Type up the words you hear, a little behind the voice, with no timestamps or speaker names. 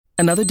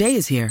Another day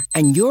is here,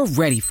 and you're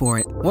ready for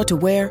it. What to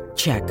wear?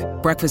 Check.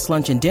 Breakfast,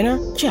 lunch, and dinner?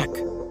 Check.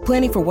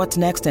 Planning for what's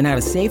next and how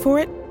to save for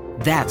it?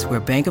 That's where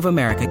Bank of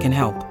America can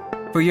help.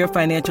 For your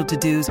financial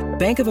to-dos,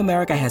 Bank of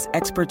America has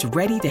experts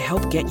ready to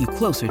help get you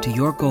closer to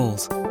your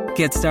goals.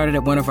 Get started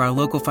at one of our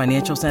local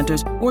financial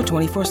centers or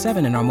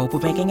 24/7 in our mobile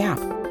banking app.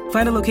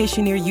 Find a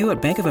location near you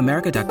at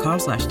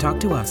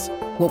bankofamerica.com/talktous.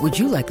 What would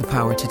you like the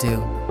power to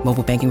do?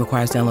 Mobile banking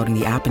requires downloading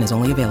the app and is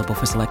only available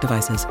for select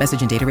devices.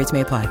 Message and data rates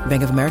may apply.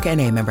 Bank of America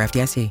N.A., member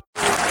FDIC.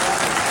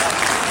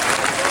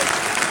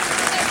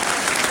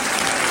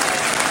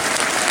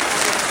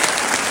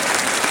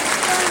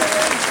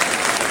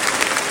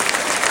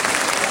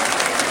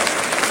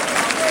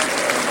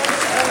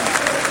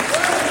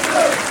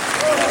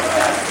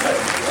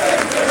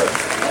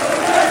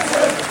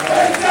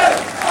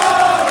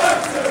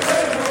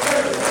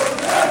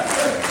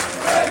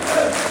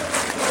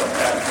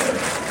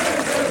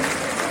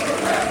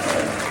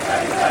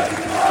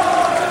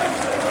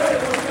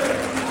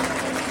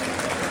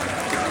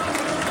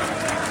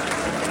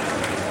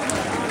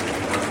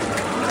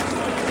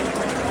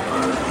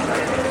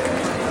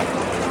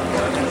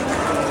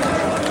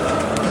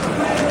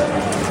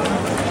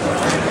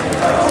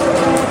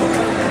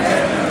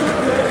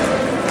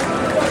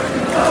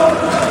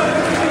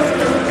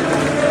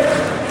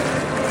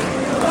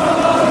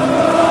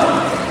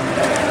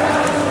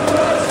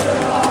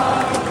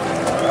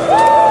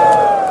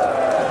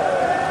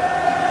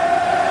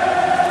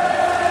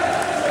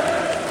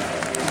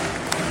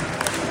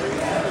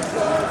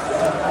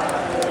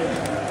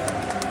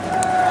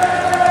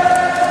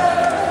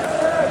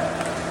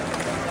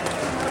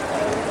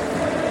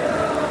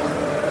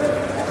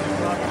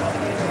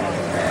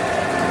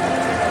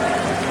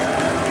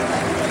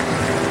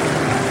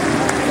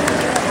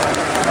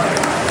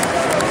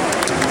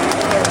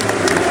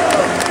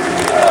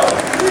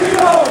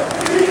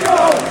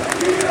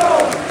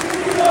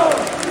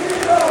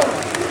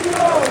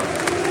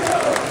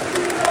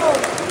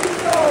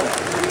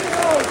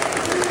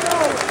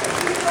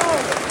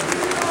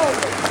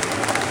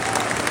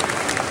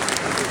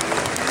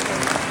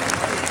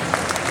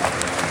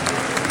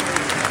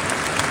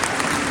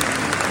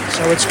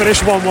 So it's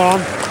finished 1-1.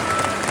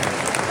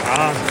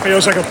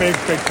 Feels like a big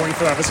point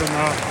for Everton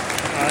now.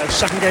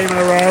 Second game in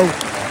a row.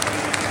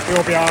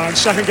 You're behind.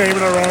 Second game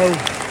in a row.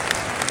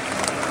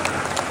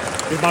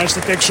 We've managed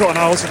to dig something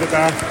out of it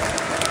there.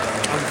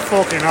 And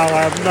fucking hell,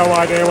 I have no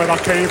idea where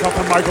that came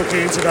from Michael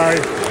Keane today.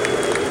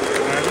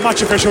 The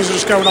match officials are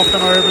just going off the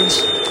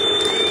moment.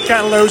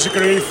 Getting loads of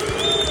grief.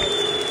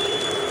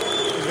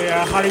 The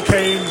Harry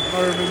Kane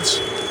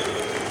moment.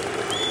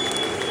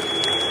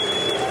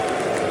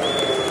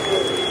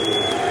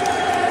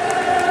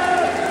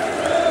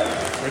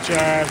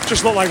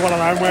 Just looked like one of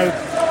them where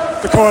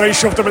the Corey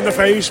shoved him in the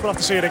face. We'll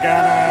have to see it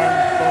again.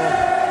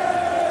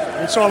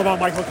 But it's all about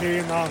Michael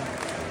Keane now.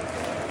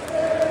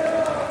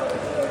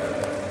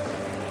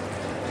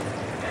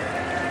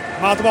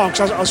 Mad one,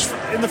 because I was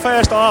in the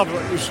first half, I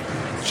was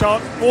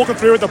walking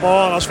through with the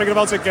ball, and I was thinking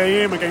about the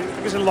game again.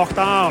 It was in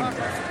lockdown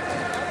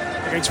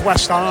against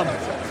West Ham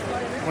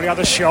when he had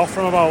a shot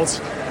from about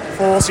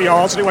 40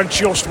 yards and it went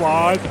just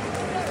wide.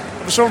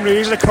 And for some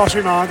reason, it crossed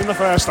my mind in the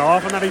first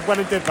half, and then he went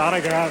and did that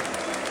again.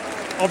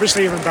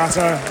 Obviously even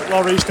better.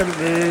 Lloris didn't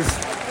move.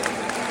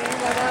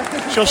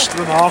 Just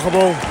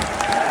remarkable.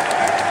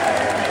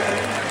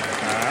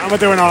 And we're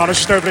doing ours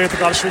just over here at the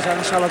God Street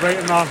and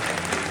celebrating that.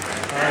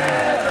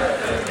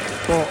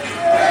 But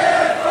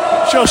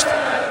just,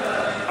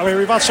 I mean,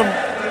 we've had some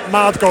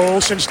mad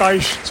goals since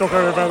Dyche took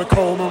over, the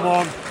Coleman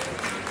one.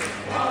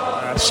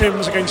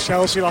 Sims against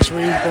Chelsea last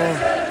week, but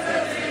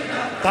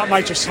that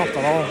might just top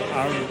the lot.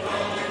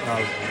 No.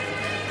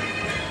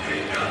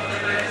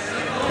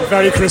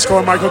 Very critical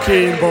of Michael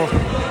Keane, but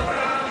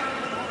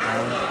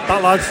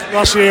that lad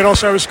last year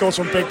also has scored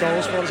some big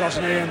goals for us,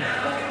 hasn't he? And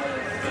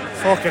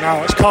fucking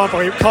hell, I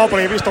can't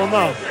believe he's done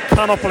that.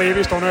 Cannot believe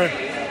he's done it.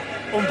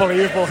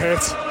 Unbelievable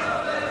hit.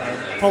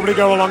 Probably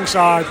go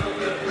alongside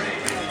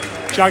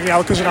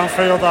Jagielka's in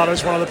Anfield. That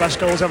is one of the best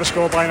goals ever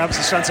scored by an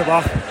Everton centre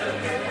back.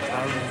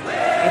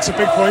 It's a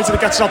big point, and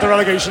it gets out the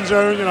relegation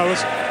zone. You know,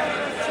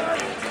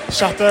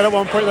 sat there at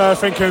one point there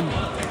thinking,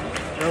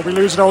 you know, we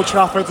lose at Old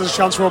Trafford, there's a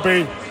chance we'll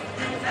be,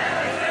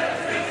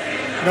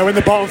 you know, in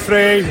the bottom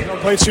three. We'll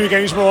play 2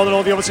 games more than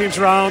all the other teams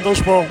around us,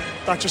 but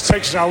that just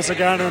takes us out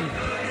again, and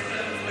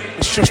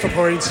it's just a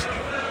point.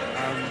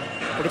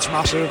 But it's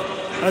massive,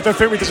 and I don't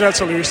think we deserve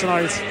to lose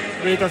tonight.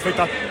 I really don't think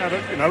that.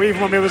 You know,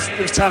 even when it was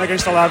 10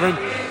 against 11,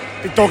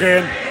 they dug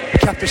in, they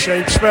kept the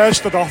shape. Spurs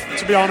stood off,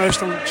 to be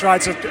honest, and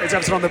tried to hit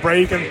Everton on the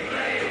break, and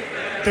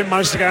didn't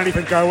manage to get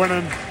anything going.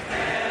 And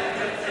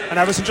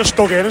Everton just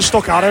dug in and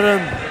stuck at it,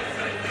 and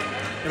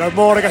you know,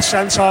 Moura gets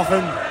sent off,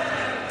 and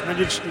then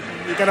you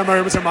get a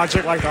moment of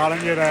magic like that,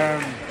 and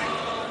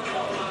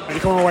you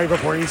come away with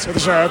a point, a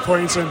deserved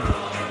point, and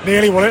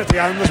nearly won it at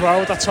the end as well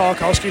with that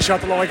Tarkowski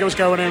shot that looked like it was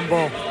going in,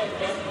 but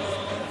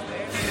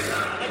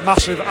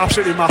massive,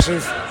 absolutely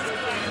massive.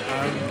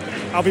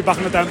 I'll be back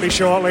in the Denby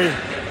shortly,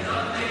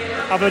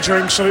 having a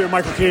drink, saluting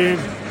Michael Keane.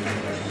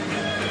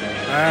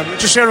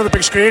 Just seeing on the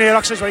big screen here,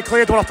 actually, so he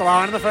cleared one off the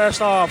line in the first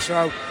half, so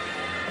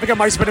I think it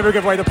might have been able to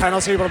give away the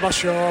penalty, but I'm not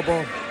sure.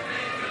 But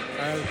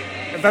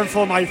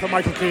eventful night for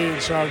Michael Keane,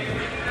 so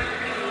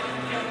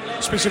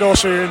speak to you all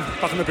soon,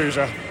 back in the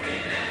boozer.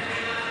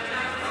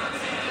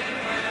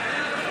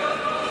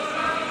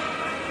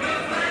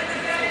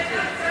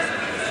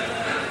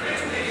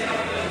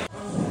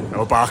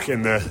 We're back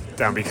in the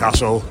Denby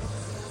Castle,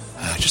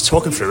 just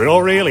talking through it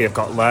all really. I've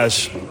got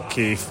Les,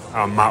 Keith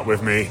and Matt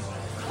with me.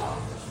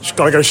 Just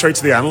got to go straight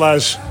to the end,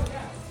 Les.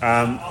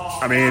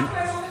 I mean,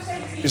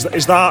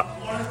 is that,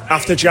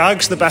 after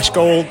Jags, the best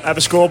goal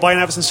ever scored by an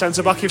Everton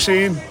centre-back you've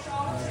seen?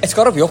 It's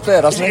got to be up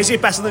there, hasn't it? Is it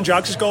better than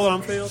Jags' goal at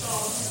Anfield?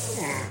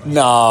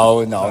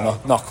 No,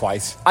 not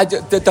quite.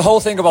 The whole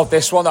thing about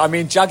this one, I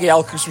mean,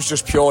 Jagielkas was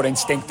just pure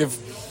instinctive.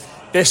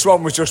 This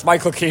one was just,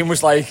 Michael Keane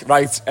was like,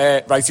 right,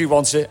 who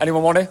wants it?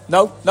 Anyone want it?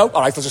 No? All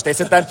right, I'll just hit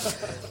it then.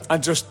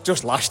 And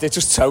just lashed it,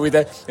 just towed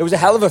it. It was a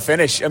hell of a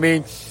finish. I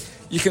mean,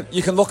 you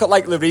can look at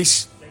like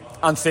Lloris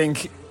and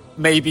think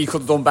maybe he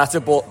could have done better,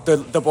 but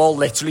the ball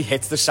literally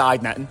hits the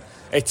side netting.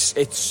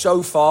 It's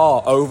so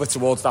far over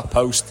towards that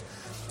post.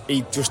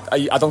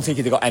 I don't think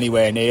he'd have got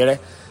anywhere near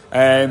it.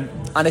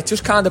 And it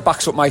just kind of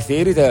backs up my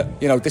theory that,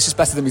 this is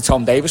better than me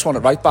Tom Davis one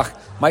at right back.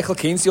 Michael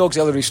Keane's the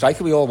auxiliary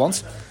striker we all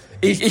want.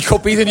 He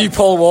could be the new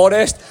Paul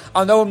Warhurst.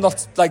 I know I'm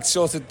not like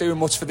sort of doing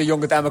much for the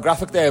younger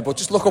demographic there, but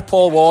just look at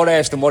Paul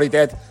Warhurst and what he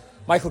did.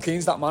 Michael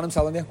Keane's that man, I'm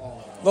telling you.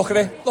 Look at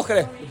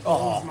it.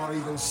 Oh, not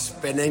even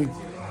spinning.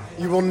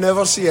 You will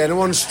never see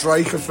anyone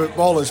strike a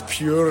football as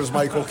pure as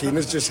Michael Keane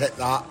has just hit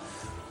that.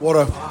 What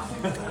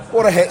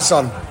a hit,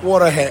 son.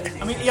 What a hit.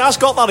 I mean, he has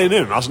got that in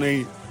him, hasn't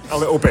he? A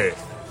little bit.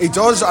 He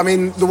does. I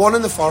mean, the one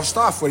in the first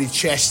half where he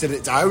chested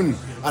it down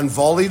and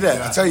volleyed it.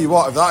 I tell you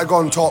what, if that had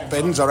gone top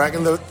bins, I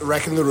reckon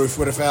the roof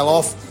would have fell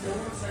off.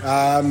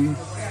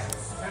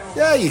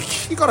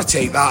 You got to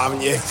take that,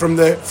 haven't you? From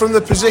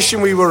the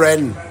position we were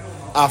in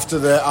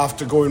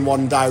after going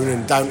one down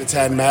and down to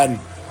 10 men,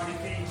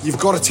 you've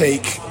got to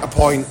take a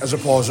point as a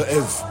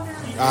positive.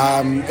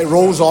 It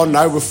rolls on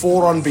now. We're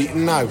 4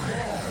 unbeaten now,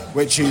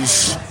 which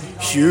is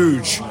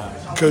huge,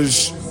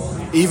 because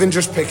even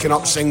just picking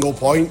up single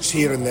points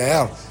here and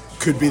there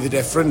could be the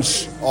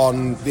difference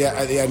at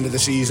the end of the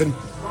season.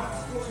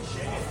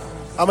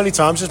 How many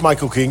times is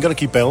Michael Keane going to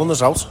keep bailing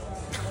us out?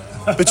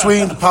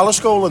 Between the Palace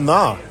goal and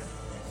that,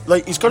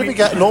 like, he's got to be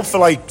getting up for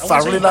like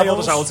Farrelly levels. Bailed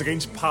us out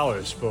against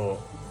Palace, but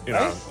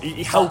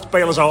he helped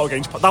bail us out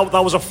against. That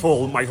was a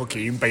full Michael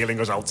Keane bailing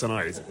us out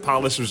tonight.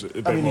 Palace was a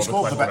bit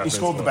more. He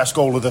scored the best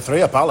goal of the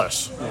 3 at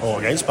Palace, or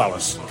against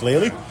Palace,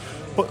 clearly.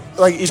 But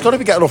like, he's got to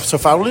be getting up to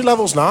Farrelly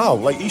levels now.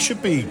 Like, he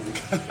should be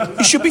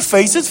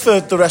fated for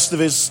the rest of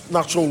his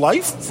natural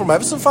life from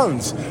Everton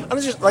fans. And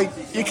it's just like,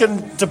 you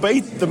can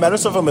debate the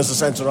merit of him as a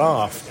centre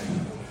half.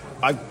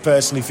 I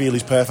personally feel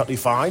he's perfectly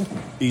fine.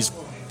 He's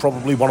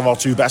probably one of our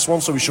 2 best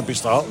ones, so he should be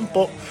starting.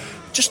 But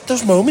just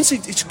those moments he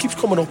just keeps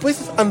coming up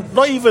with, and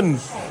not even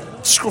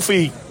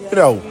scruffy,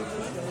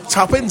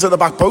 tap-ins at the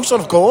back post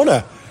on a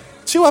corner.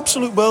 2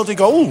 absolute worldly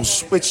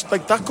goals, which,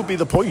 like, that could be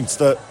the point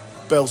that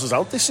bails us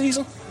out this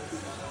season.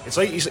 It's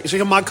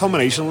like a mad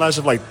combination, Les,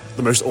 of like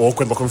the most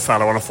awkward looking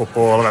fella on a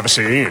football I've ever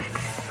seen,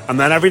 and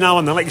then every now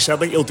and then, like you said,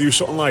 like he'll do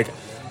something like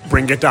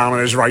bring it down on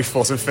his right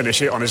foot and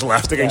finish it on his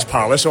left against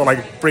Palace, or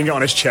like bring it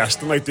on his chest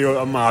and like do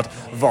a mad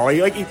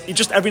volley. Like he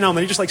just every now and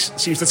then he just like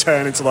seems to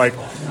turn into like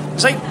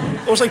it's like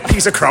almost like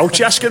Peter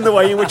Crouch-esque in the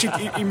way in which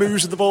he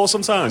moves with the ball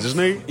sometimes, isn't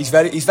he? He's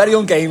very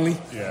ungainly.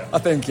 Yeah. I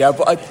think, yeah.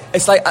 But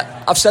it's like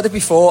I've said it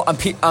before, and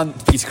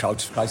Peter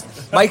Crouch, Christ,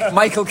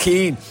 Michael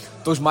Keane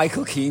does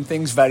Michael Keane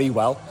things very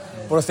well.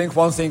 But I think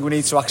one thing we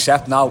need to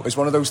accept now is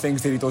one of those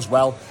things that he does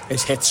well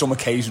is hit some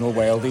occasional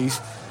worldies.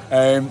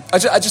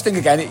 I just think,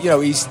 again,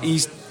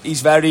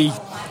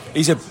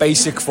 he's a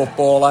basic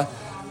footballer,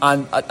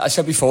 and I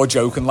said before,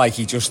 joking, like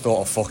he just thought,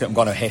 oh, fuck it, I'm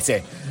going to hit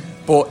it.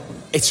 But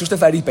it's just a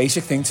very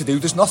basic thing to do.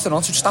 There's nothing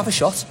on, so just have a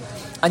shot.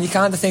 And you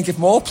kind of think if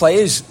more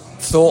players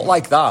thought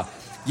like that,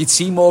 you'd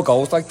see more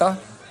goals like that.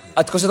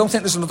 Because I don't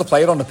think there's another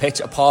player on the pitch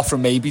apart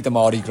from maybe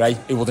Damari Gray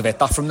who would have hit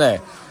that from there.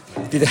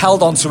 They'd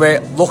held on to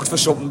it, looked for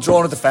something,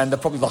 drawn a defender,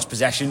 probably lost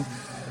possession.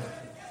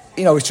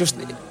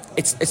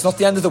 It's not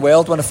the end of the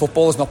world when a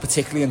footballer is not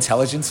particularly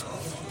intelligent,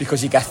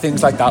 because you get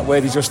things like that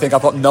where you just think,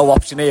 I've got no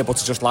option here but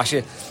to just lash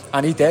it.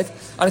 And he did.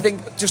 And I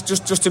think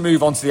just to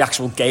move on to the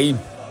actual game,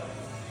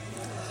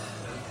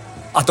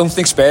 I don't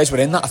think Spurs were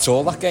in that at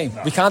all, that game.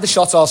 We kind of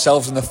shot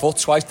ourselves in the foot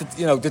twice.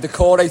 Did the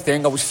Corey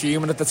thing, I was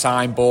fuming at the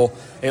time, but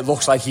it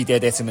looks like he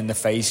did hit him in the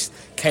face.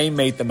 Kane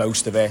made the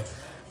most of it,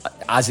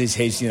 as is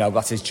his,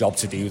 that's his job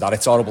to do that.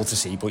 It's horrible to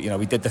see, but,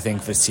 he did the thing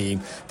for his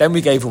team. Then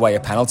we gave away a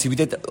penalty. We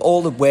did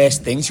all the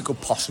worst things you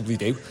could possibly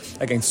do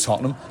against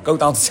Tottenham. Go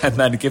down to 10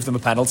 men and give them a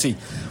penalty.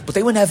 But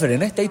they were never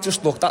in it. They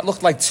just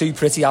looked like 2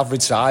 pretty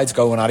average sides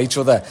going at each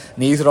other.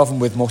 Neither of them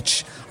with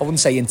much, I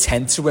wouldn't say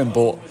intent to win,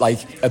 but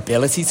like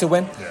ability to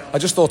win. Yeah. I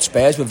just thought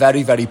Spurs were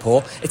very, very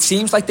poor. It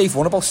seems like they've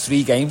won about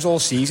 3 games all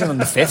season and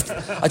the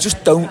 5th. I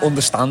just don't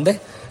understand it.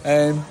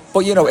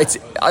 But, it's,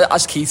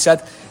 as Keith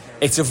said,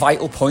 it's a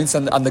vital point,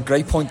 and the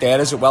great point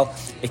there is that, well,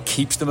 it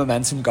keeps the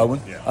momentum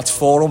going. That's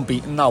 4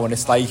 unbeaten now, and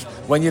it's like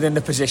when you're in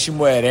the position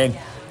we're in,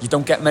 you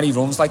don't get many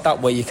runs like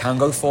that where you can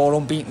go 4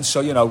 unbeaten.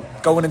 So, you know,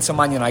 going into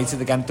Man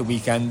United again at the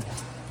weekend,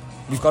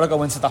 we've got to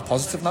go into that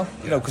positive now,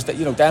 you know, because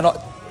they're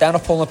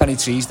not pulling up any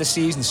trees this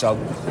season, so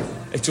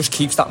it just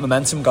keeps that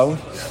momentum going.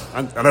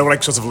 And I know,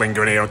 like, sort of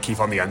lingering here and keep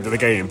on the end of the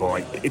game, but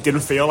like, it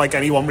didn't feel like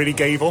anyone really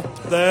gave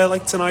up there,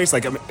 like, tonight.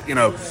 Like, you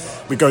know,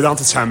 we go down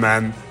to 10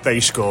 men, they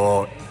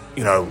score,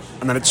 you know,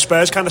 and then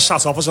Spurs kind of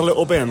sat off us a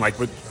little bit, and like,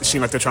 it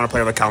seemed like they're trying to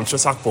play on the counter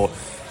attack, but it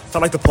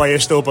felt like the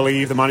players still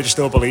believe, the manager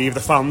still believed,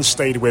 the fans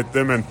stayed with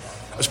them, and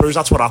I suppose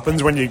that's what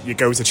happens when you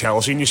go to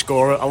Chelsea and you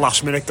score a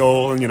last minute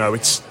goal, and you know,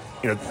 it's,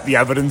 you know, the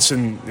evidence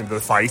and the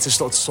fight is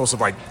sort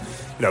of like,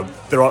 you know,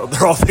 there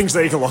are things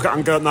that you can look at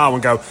and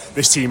go,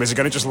 this team isn't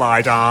going to just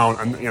lie down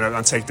and, you know,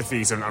 and take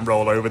defeat and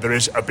roll over. There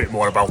is a bit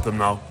more about them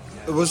now.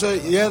 There was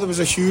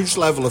a huge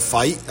level of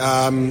fight.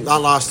 That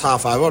last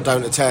half hour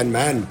down to 10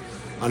 men,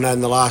 and then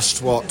the last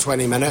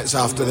 20 minutes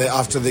after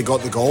they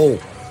got the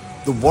goal,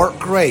 the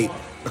work rate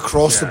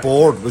across the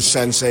board was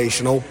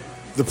sensational.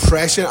 The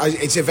pressing,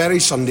 it's a very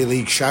Sunday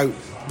League shout,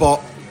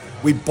 but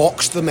we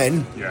boxed them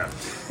in. Yeah.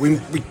 We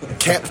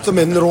kept them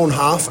in their own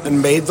half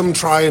and made them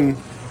try and...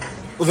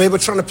 Well, they were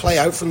trying to play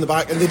out from the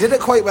back, and they did it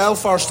quite well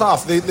first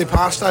half. They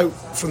passed out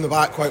from the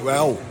back quite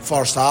well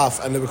first half,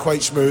 and they were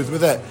quite smooth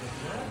with it.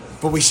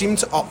 But we seemed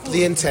to up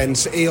the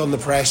intensity on the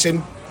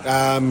pressing,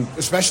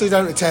 especially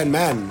down to 10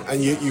 men,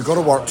 and you got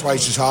to work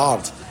twice as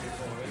hard.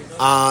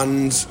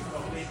 And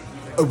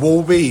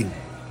Iwobi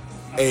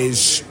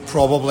is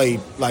probably,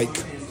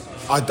 like,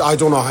 I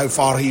don't know how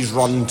far he's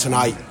run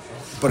tonight,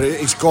 but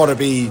it's got to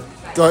be...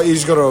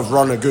 He's got to have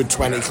run a good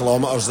 20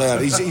 kilometres there.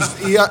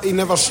 He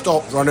never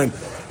stopped running.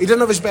 He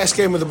didn't have his best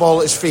game with the ball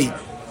at his feet,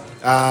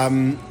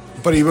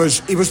 but he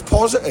was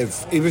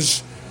positive.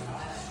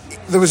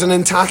 There was an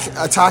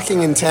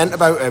attacking intent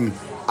about him,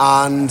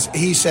 and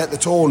he set the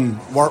tone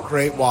work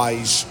rate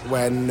wise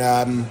when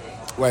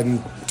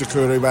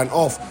Doucouré went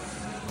off.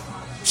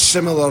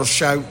 Similar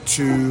shout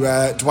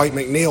to Dwight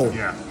McNeil,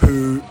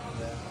 who,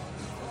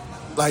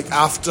 like,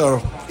 after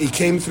he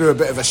came through a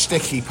bit of a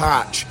sticky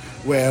patch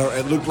where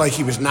it looked like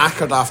he was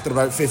knackered after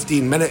about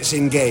 15 minutes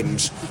in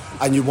games,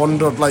 and you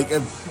wondered, like,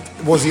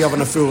 was he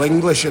having a full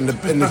English in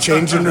the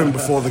changing room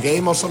before the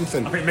game or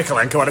something? I think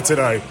Mikalenko had it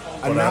today.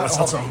 But let's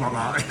not talk about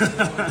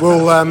that.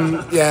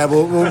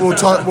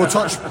 We'll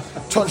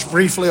touch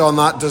briefly on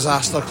that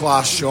disaster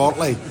class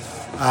shortly.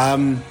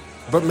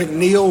 But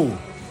McNeil,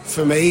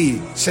 for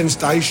me, since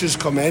Dyche has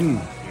come in,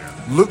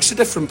 looks a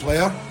different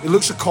player. He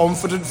looks a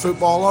confident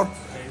footballer,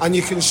 and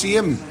you can see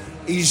him.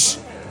 He's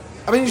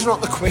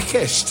not the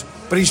quickest,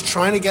 but he's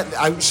trying to get the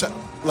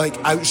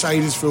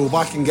outside his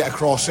fullback and get a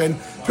cross in.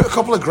 Put a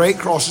couple of great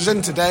crosses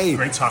in today.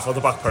 Great tackle at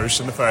the back post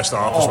in the first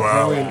half as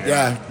well. Brilliant.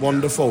 Yeah,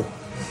 wonderful.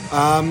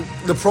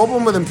 The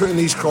problem with him putting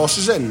these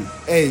crosses in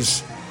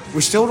is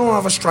we still don't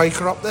have a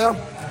striker up there,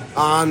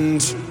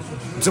 and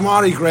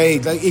Demarai Gray,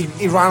 like,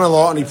 he ran a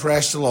lot and he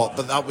pressed a lot,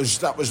 but that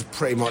was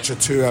pretty much a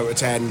 2 out of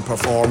 10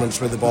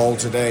 performance with the ball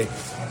today.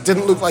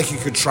 Didn't look like he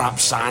could trap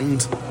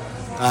sand.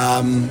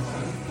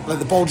 Like,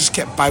 the ball just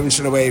kept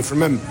bouncing away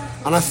from him,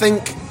 and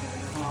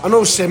I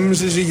know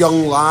Sims is a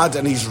young lad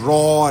and he's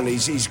raw and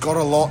he's got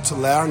a lot to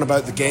learn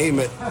about the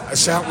game,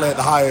 certainly at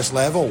the highest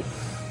level,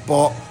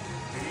 but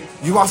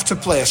you have to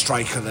play a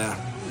striker there.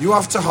 You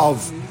have to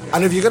have,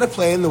 and if you're going to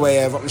play in the way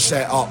Everton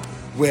set up,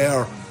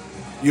 where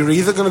you're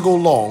either going to go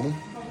long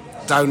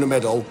down the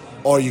middle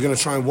or you're going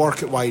to try and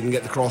work it wide and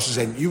get the crosses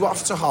in, you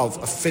have to have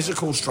a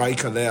physical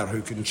striker there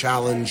who can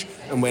challenge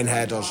and win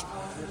headers.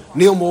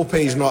 Neil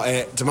Maupay's not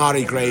it,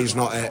 Demarai Gray's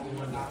not it.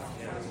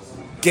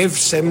 Give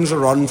Sims a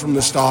run from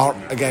the start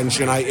against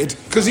United,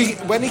 because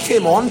when he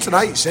came on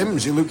tonight,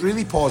 Sims, he looked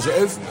really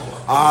positive,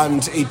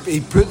 and he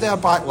put their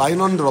back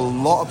line under a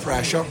lot of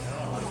pressure.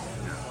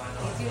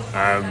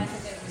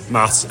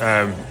 Matt,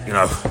 you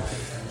know,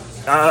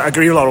 I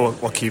agree with a lot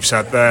of what Keith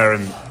said there,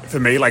 and for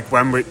me, like,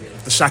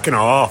 the second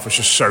half was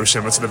just so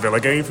similar to the Villa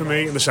game for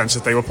me, in the sense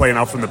that they were playing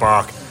out from the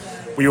back.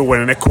 We were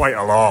winning it quite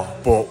a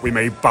lot, but we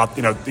made bad,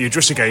 you know, the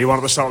Idrissa Gueye one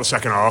at the start of the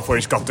second half where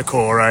he's got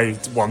Doucouré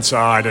to one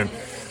side and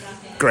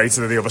Gray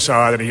to the other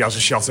side, and he has a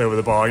shot over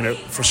the bar, you know,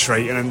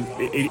 frustrating, and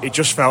it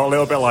just felt a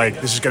little bit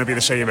like this is going to be the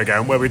same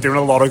again, where we're doing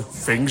a lot of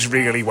things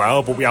really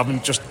well, but we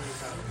haven't just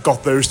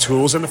got those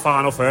tools in the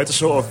final third to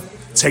sort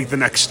of take the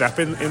next step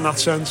in that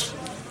sense.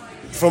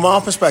 From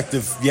our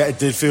perspective, yeah, it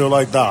did feel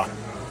like that,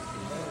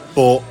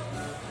 but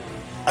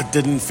I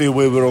didn't feel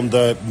we were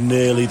under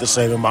nearly the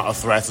same amount of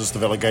threat as the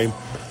Villa game,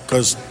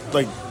 because,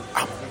 like,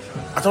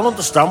 I don't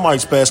understand why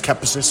Spurs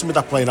kept persisting with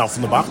that playing out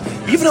from the back.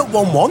 Even at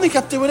 1-1 they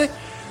kept doing it,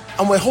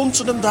 and we're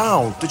hunting them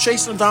down, they're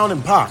chasing them down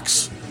in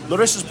packs.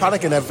 Larissa's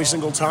panicking every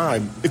single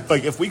time.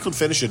 If we could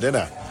finish a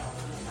dinner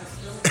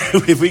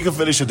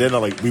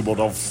like, we would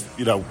have,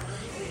 you know,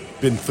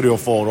 been 3 or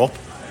 4 up.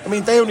 I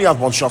mean, they only had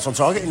 1 shot on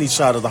target in each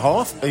side of the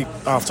half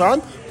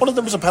time. One of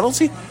them was a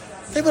penalty.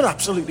 They were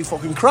absolutely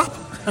fucking crap.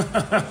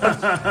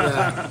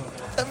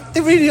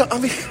 They really, I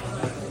mean,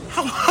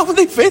 how are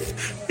they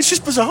fifth? It's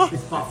just bizarre.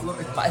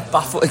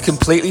 It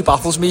completely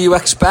baffles me. You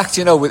expect,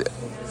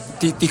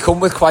 they come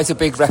with quite a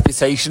big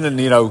reputation, and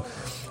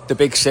the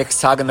big six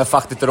tag, and the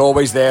fact that they're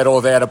always there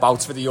or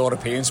thereabouts for the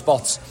European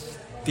spots.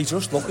 They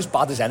just look as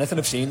bad as anything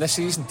I've seen this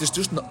season.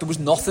 There was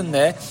nothing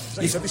there.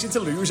 They seem to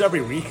lose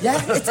every week.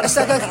 Yeah, it's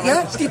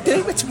like they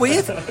do. It's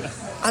weird,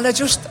 and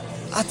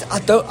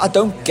I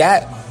don't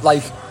get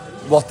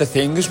what the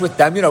thing is with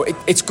them.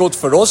 It's good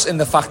for us in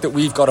the fact that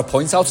we've got a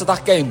point out of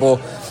that game, but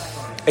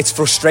it's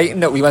frustrating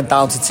that we went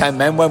down to 10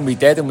 men when we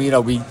did, and we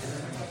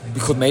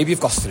could maybe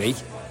have got 3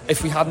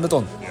 if we hadn't have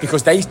done,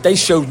 because they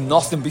showed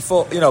nothing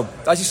before.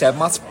 As you said,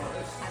 Matt,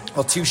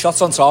 2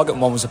 shots on target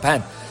and 1 was a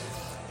pen.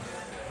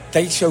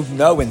 They showed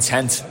no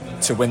intent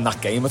to win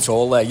that game at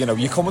all.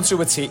 You come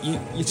into a team,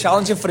 you're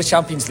challenging for the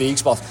Champions League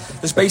spot.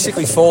 There's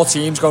basically 4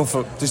 teams going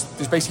for.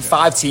 There's basically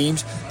 5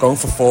 teams going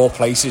for 4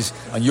 places,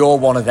 and you're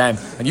one of them.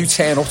 And you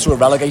turn up to a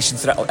relegation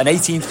threat, an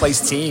 18th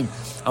place team,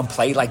 and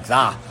play like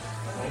that.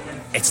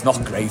 It's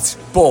not great,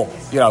 but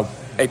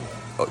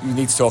you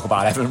need to talk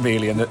about Everton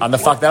really, and the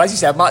fact that, as you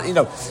said, Matt,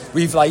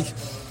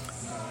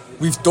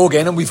 we've dug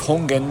in and we've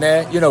hung in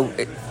there.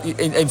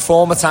 In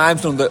former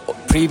times under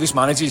previous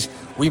managers,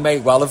 we may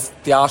well have,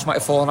 the arse might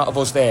have fallen out of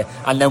us there,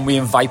 and then we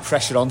invite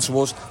pressure onto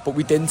us, but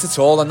we didn't at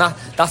all, and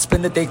that's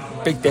been the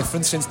big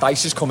difference since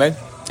Dice has come in.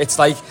 It's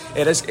like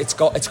it's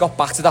got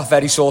back to that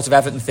very sort of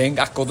Everton thing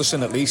at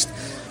Goodison, at least,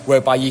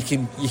 whereby you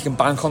can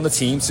bank on the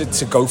team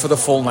to go for the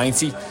full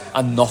 90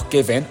 and not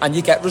give in, and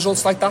you get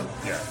results like that.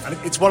 Yeah, and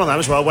it's one of them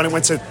as well. When it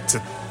went to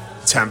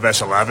 10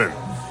 versus 11,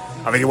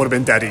 I think it would have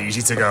been dead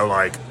easy to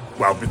go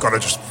we've got to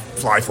just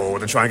fly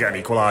forward and try and get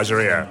an equaliser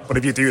here. But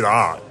if you do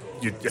that,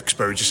 you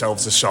expose yourself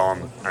to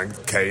Son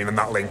and Kane and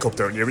that link up,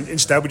 don't you?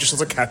 Instead, we just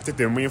sort of kept it,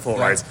 didn't we? And thought,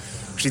 right,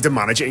 we need to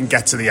manage it and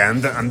get to the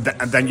end, and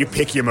then you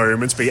pick your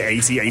moments, be it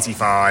 80,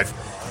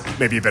 85,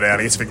 maybe a bit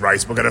earlier, to think,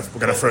 right, we're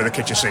gonna throw the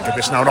kitchen sink at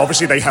this now. And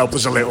obviously they helped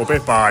us a little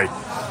bit by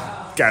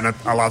getting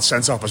a lad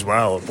sent off as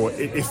well. But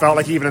it felt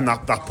like even in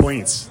that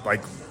point,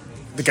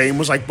 the game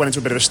was went into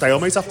a bit of a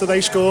stalemate after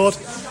they scored.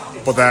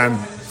 But then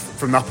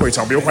from that point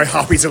on, we were quite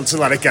happy to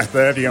let it get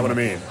there. Do you get what I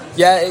mean?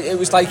 Yeah, it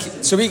was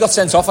so he got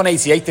sent off on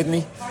 88, didn't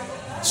he?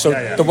 So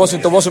there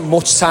wasn't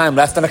much time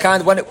left, and I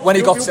kind of when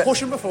he got we were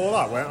pushing before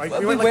that, weren't we?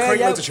 We went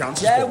creating loads of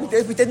chances. Yeah, we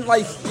did. We didn't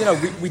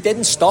we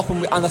didn't stop,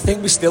 and I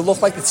think we still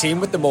looked like the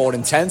team with the more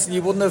intent. And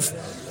you wouldn't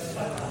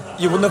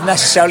have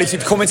necessarily, if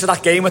you'd come into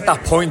that game at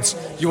that point,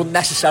 you wouldn't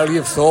necessarily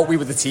have thought we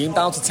were the team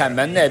down to 10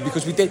 men there,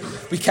 because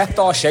we kept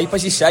our shape,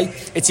 as you say.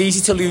 It's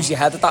easy to lose your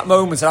head at that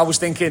moment, and I was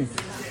thinking,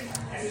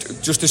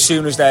 just as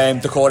soon as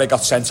Decore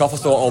got sent off, I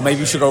thought, maybe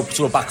we should go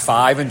to a back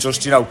 5 and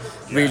just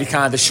really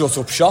kind of shut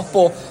up shop.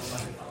 But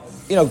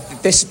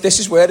this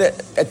is where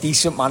a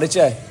decent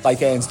manager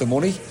earns the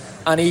money,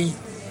 and he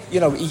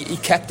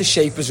kept the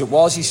shape as it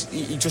was.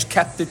 He just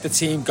kept the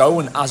team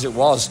going as it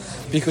was,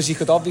 because he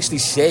could obviously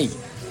see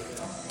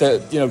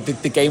that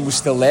the game was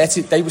still there.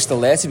 They were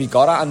still there to be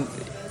got at, and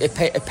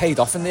it paid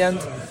off in the end.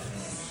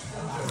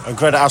 And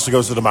credit has to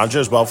go to the manager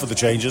as well for the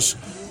changes.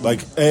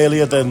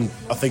 Earlier than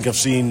I think I've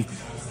seen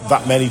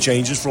that many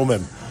changes from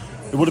him,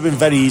 it would have been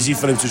very easy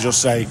for him to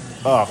just say,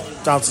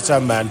 down to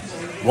 10 men,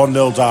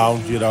 1-0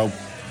 down,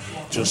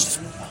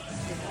 just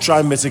try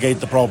and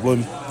mitigate the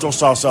problem,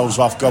 dust ourselves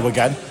off, go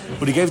again.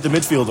 But he gave the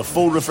midfield a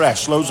full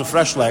refresh, loads of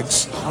fresh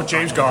legs. But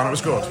James Garner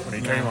was good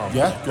when he came on.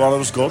 Yeah, Garner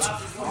was good.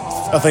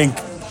 I think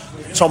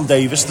Tom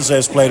Davis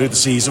deserves Player of the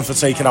Season for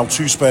taking out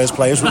 2 Spurs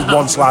players with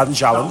 1 sliding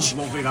challenge.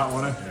 Lovely that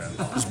one, eh?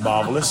 It was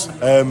marvellous.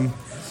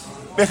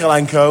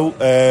 Mikalenko.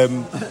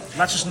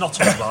 Let's just not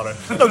talk about it.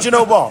 No, do you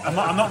know what?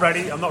 I'm not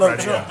ready. I'm not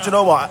ready. Do you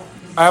know what?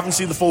 I haven't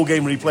seen the full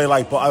game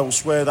replay but I will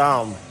swear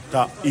down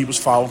that he was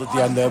fouled at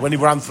the end there. When he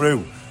ran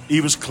through, he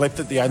was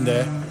clipped at the end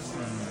there.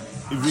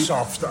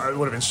 Soft. It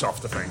would have been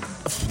soft, I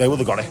think. They would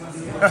have got it.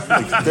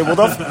 They would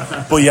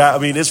have. But yeah,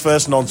 his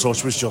first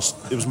non-touch was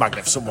it was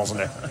magnificent, wasn't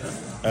it?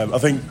 I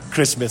think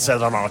Chris Smith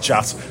said on our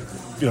chat,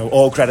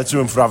 all credit to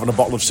him for having a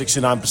bottle of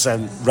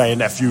 69% Ray and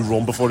Nephew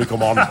rum before he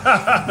come on.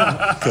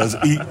 Because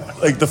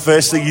the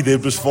first thing he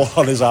did was fall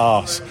on his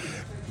arse.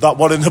 That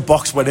one in the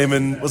box when him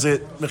and, was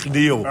it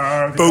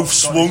McNeil, both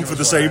swung for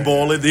the same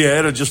ball in the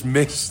air and just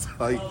missed.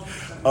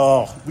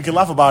 We can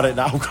laugh about it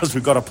now because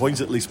we've got a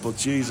point at least, but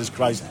Jesus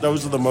Christ,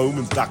 those are the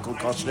moments that could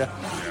cost you.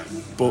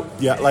 But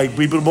yeah,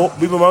 we were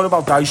moaning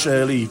about Dyche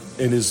early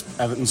in his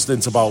Everton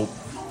stint about,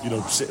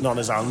 sitting on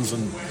his hands,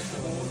 and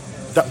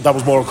that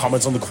was more a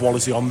comment on the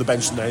quality on the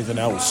bench than anything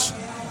else.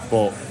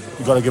 But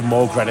you've got to give him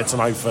more credit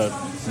tonight for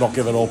not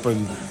giving up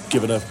and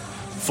giving a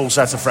full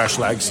set of fresh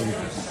legs and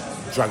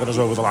dragging us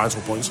over the line to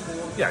a point.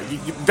 Yeah, you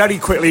very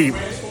quickly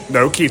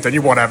know, Keith, that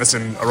what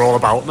Everton are all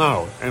about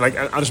now. And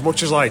as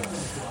much as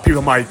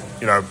people might,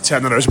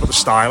 turn their nose up at the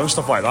style and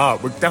stuff like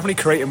that, we're definitely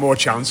creating more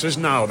chances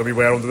now than we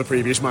were under the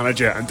previous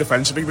manager, and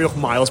defensively we look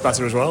miles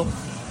better as well.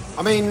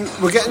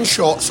 We're getting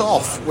shots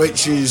off,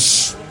 which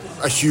is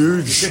a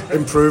huge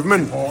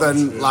improvement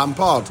than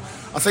Lampard.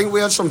 I think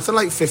we had something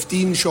like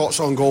 15 shots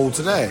on goal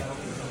today.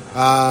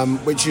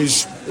 which it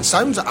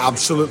sounds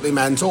absolutely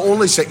mental.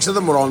 Only 6 of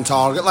them were on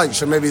target,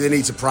 so maybe they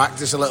need to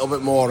practice a little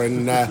bit more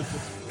in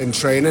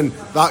training.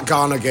 That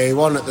Ghana Gay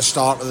one at the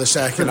start of the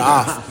second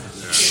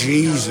half,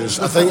 Jesus!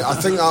 I think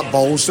that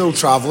ball's still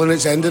travelling.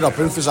 It's ended up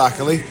in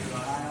Fazakerley.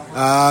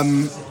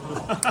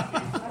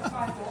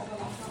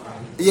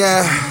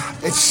 Yeah,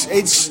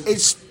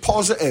 it's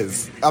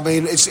positive. I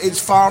mean, it's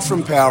far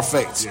from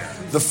perfect.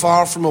 They're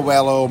far from a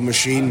well-oiled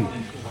machine.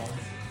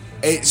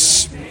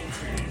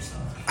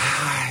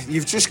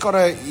 You've just got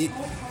to.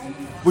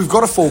 We've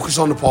got to focus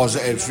on the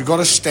positives. We've got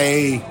to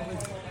stay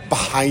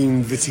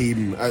behind the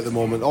team at the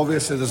moment.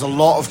 Obviously, there's a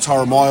lot of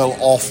turmoil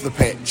off the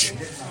pitch,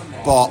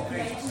 but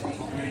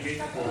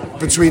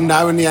between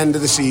now and the end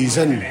of the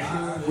season,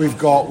 we've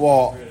got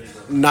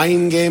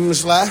 9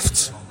 games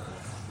left.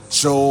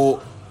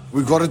 So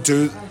we've got to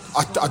do.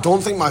 I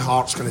don't think my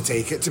heart's going to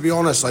take it, to be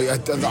honest.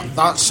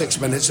 That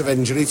 6 minutes of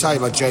injury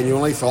time, I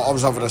genuinely thought I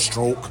was having a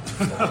stroke.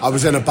 I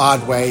was in a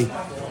bad way.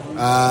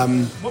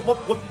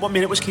 What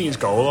minute was Keane's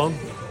goal on?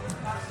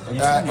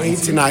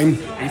 89.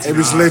 It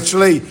was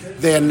literally,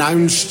 they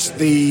announced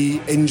the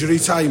injury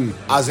time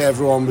as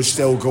everyone was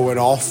still going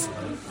off.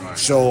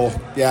 So,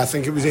 yeah, I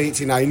think it was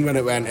 89 when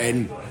it went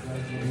in.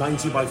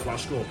 90 by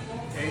flash score.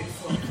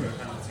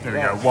 There we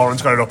go.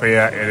 Warren's got it up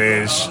here. It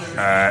is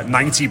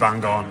 90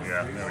 bang on.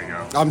 Yeah, there we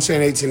go. I'm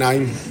saying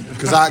 89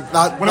 because that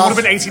well, it would have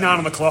been 89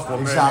 on the clock,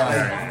 wouldn't exactly. it?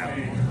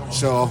 Yeah.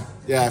 So,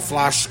 yeah,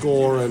 flash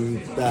score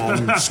and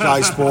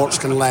Sky Sports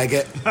can leg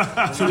it.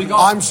 So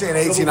I'm saying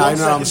 89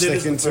 and I'm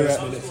sticking to it.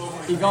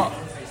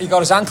 He got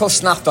his ankle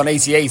snapped on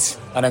 88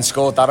 and then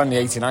scored that on the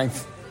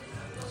 89th.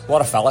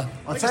 What a fella.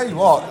 I'll tell you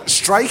what,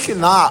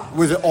 striking that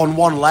with it on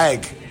one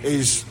leg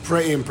is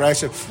pretty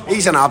impressive.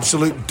 He's an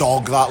absolute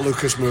dog, that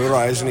Lucas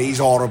Moura, isn't he? He's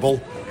horrible.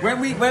 When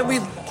we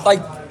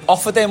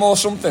offered him or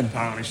something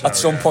at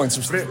some point,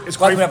 it's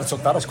glad we never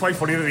took that up. It's quite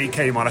funny that he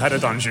came on ahead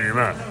of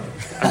Danjuma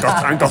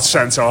and got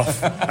sent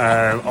off.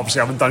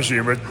 Obviously, having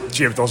Danjuma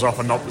jibbed us off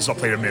and not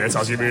played a minute,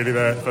 has he really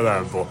there for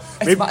them? But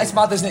it's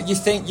mad, isn't it?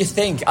 You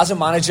think as a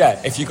manager,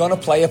 if you're going to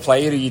play a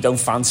player who you don't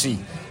fancy,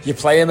 you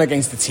play him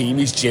against the team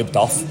he's jibbed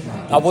off.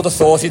 I would have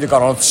thought he'd have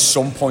gone on at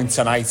some point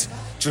tonight,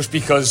 just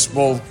because,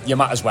 well, you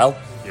might as well.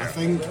 Yeah.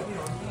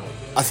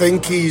 I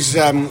think he's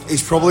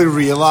probably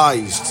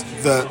realised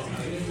that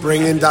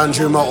bringing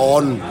Danjuma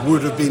on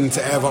would have been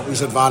to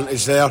Everton's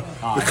advantage there,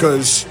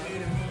 because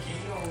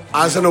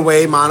as an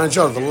away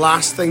manager, the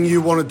last thing you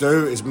want to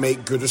do is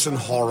make Goodison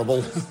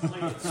horrible.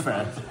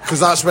 Because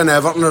that's when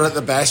Everton are at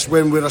the best,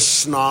 when we're a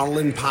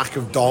snarling pack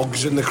of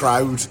dogs in the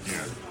crowd.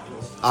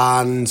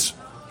 And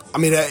I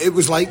mean, it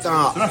was like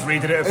that. The referee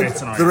did it a bit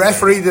tonight. The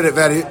referee did it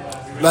very.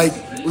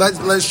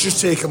 Let's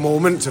just take a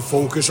moment to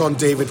focus on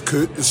David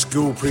Coote, the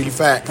school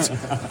prefect,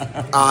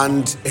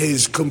 and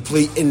his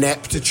complete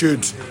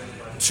ineptitude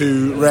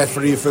to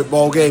referee a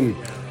football game.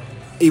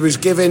 He was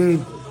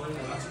given.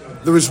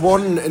 There was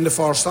one in the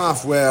first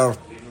half where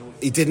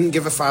he didn't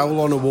give a foul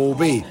on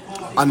Iwobi,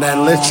 and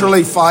then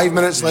literally 5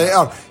 minutes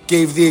later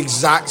gave the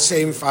exact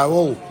same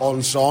foul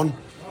on Son.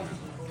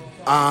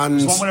 And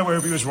there's one where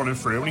Iwobi was running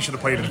through and he should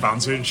have played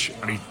advantage,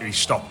 and he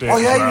stopped it. Oh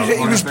yeah,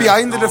 he was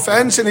behind the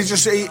defence and he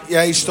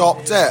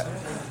stopped it.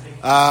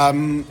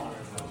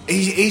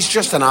 He's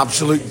just an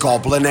absolute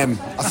goblin, him.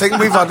 I think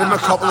we've had him a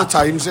couple of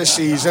times this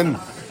season,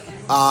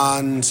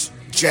 and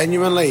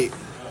genuinely,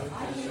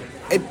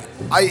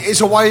 it's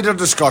a wider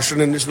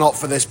discussion and it's not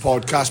for this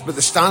podcast, but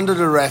the standard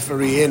of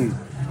refereeing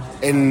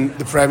in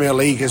the Premier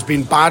League has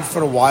been bad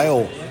for a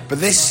while, but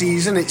this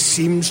season it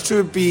seems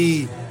to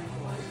be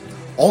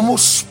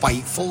almost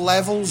spiteful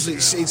levels.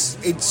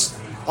 It's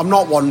I'm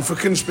not one for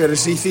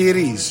conspiracy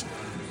theories,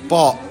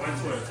 but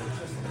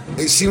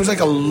it seems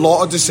like a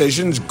lot of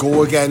decisions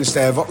go against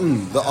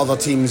Everton that other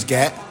teams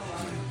get,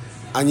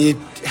 and you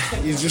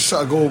just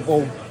sort of go,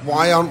 well,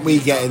 why aren't we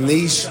getting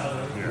these?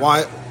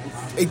 Why?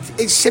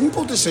 It's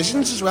simple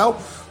decisions as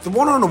well. The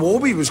one on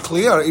Iwobi was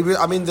clear.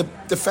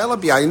 The fella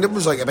behind him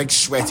was like a big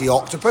sweaty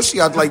octopus. He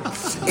had like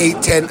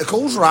 8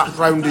 tentacles wrapped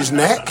around his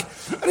neck,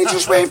 and he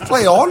just waved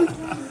play on.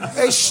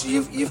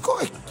 You've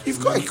got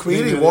to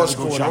query what's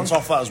going on.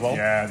 Off that as well.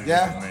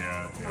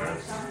 Yeah.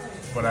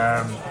 But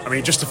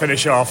just to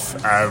finish off,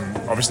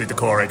 obviously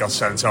Decore got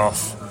sent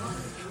off.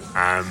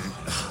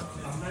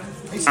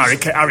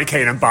 Harry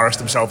Kane embarrassed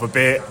himself a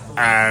bit.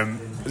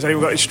 Has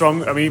anyone got his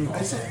strong?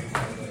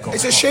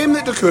 It's a shame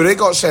that Decore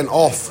got sent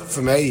off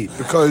for me,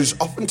 because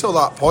up until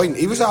that point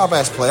he was our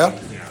best player.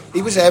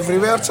 He was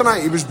everywhere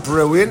tonight. He was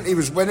brilliant. He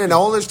was winning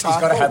all his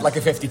tackles. He's got a head like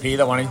a 50p,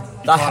 though, wasn't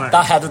he?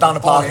 That header down the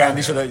park end,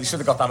 he should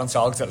have got that on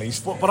target at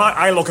least. But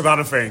I look at that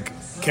and think,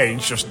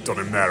 Kane's just done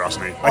him there,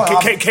 hasn't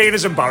he? Kane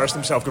has embarrassed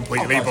himself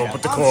completely,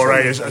 but Decore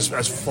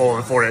has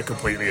fallen for it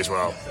completely as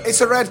well. It's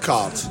a red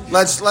card.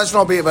 Let's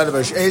not beat about the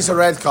bush. It is a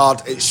red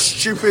card. It's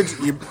stupid.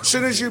 As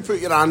soon as you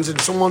put your hands in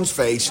someone's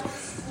face,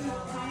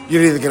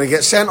 you're either going to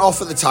get sent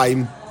off at the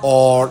time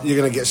or you're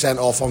going to get sent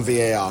off on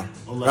VAR.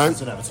 Unless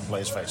it's an Everton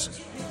player's face.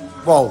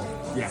 Well,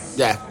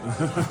 Yeah.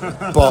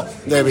 But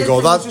there we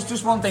go. That's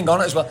Just one thing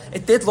on it as well.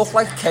 It did look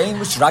like Kane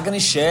was dragging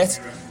his shirt.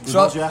 So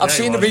I've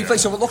seen the replay,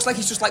 so it looks like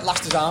he's just like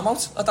lashed his arm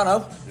out. I don't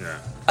know. Yeah.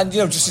 And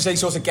just to say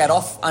sort of get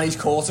off, and he's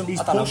caught him. He's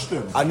I don't pushed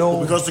know. him. I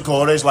know. Because the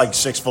corner is like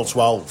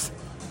 6'12".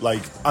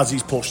 Like, as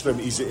he's pushed him,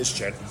 he's at his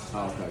chin.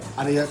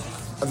 And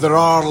there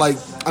are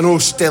I know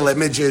still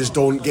images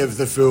don't give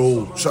the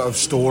full sort of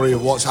story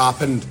of what's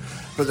happened,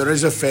 but there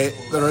is a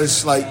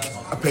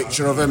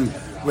picture of him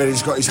where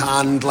he's got his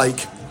hand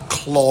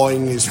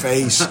clawing his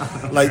face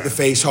like the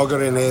face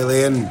hugger in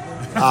Alien,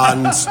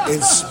 and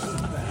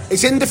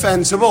it's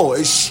indefensible,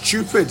 it's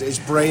stupid, it's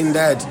brain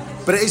dead,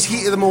 but it is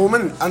heat of the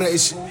moment, and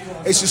it's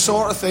the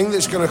sort of thing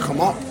that's going to come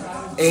up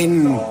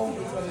in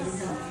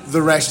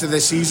the rest of the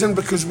season,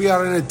 because we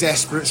are in a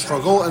desperate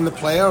struggle and the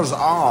players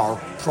are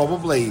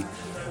probably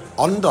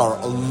under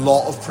a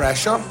lot of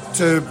pressure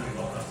to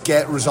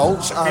get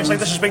results. It's like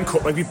this has been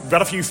cut. We've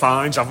had a few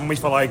fines, haven't we?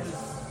 For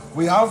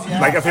we have,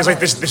 yeah. It feels like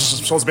this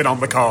has sort of been on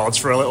the cards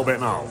for a little bit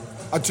now.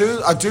 I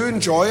do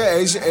enjoy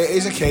it. It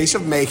is a case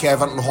of make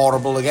Everton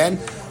horrible again.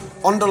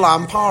 Under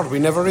Lampard, we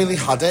never really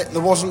had it.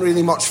 There wasn't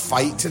really much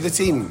fight to the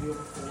team.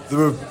 They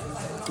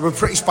were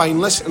pretty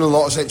spineless in a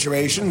lot of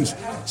situations.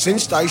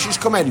 Since Dyche has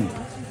come in,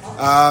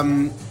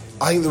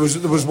 I think there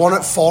was one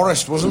at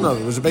Forest, wasn't there?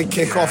 There was a big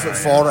kick-off at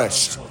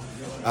Forest.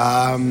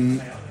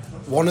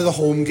 One of the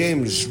home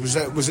games, was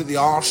it the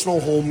Arsenal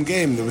home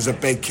game? There was a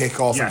big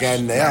kick-off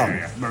again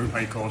there. Yeah.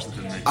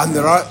 And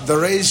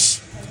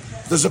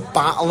there's a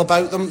battle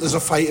about them, there's a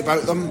fight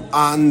about them,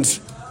 and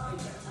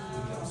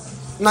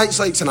nights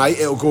like tonight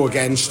it'll go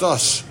against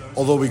us,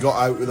 although we got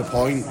out with a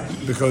point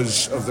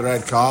because of the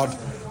red card.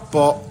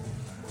 But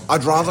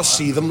I'd rather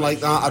see them like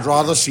that. I'd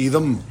rather see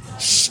them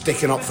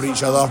sticking up for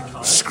each other,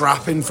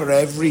 scrapping for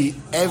every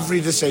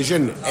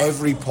decision,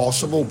 every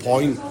possible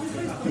point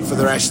for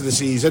the rest of the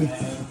season.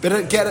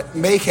 But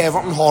make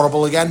Everton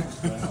horrible again.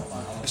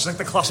 It's like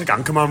the classic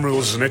Anchorman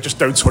rules, isn't it? Just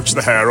don't touch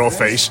the hair or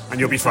face, and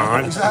you'll be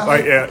fine.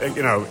 Exactly.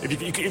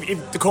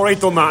 If the Corey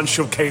had done that and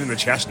shoved Kane in the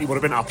chest, he would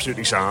have been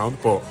absolutely sound.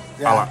 But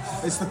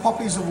it's the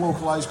puppies of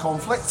localised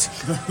conflict.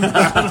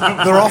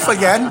 They're off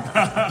again.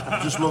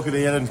 Just looking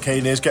here, and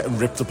Kane is getting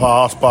ripped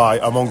apart by,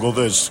 among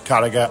others,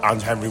 Carragher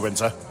and Henry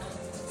Winter.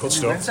 Good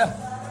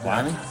stuff.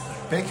 Blimey.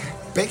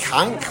 Big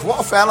Hank. What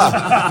a fella.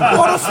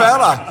 What a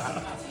fella.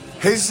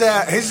 His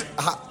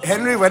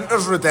Henry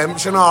Winter's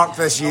redemption arc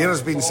this year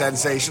has been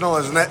sensational,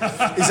 hasn't it?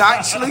 He's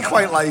actually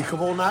quite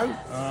likeable now.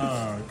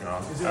 Oh,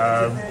 God.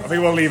 I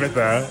think we'll leave it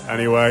there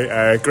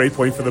anyway. Great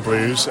point for the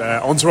Blues.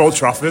 On to Old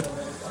Trafford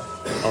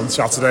on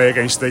Saturday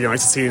against the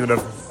United team that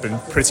have been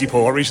pretty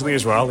poor recently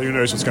as well. Who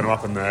knows what's going to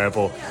happen there,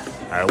 but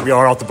we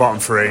are out the bottom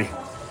three.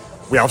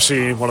 We have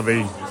seen one of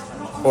the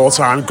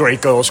all-time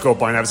great goals scored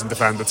by an Everton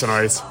defender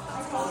tonight.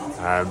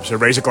 So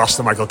raise a glass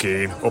to Michael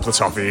Keane. Up the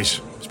Toffees.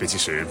 Speak to you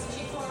soon.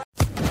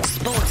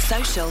 Sports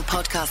Social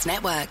Podcast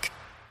Network.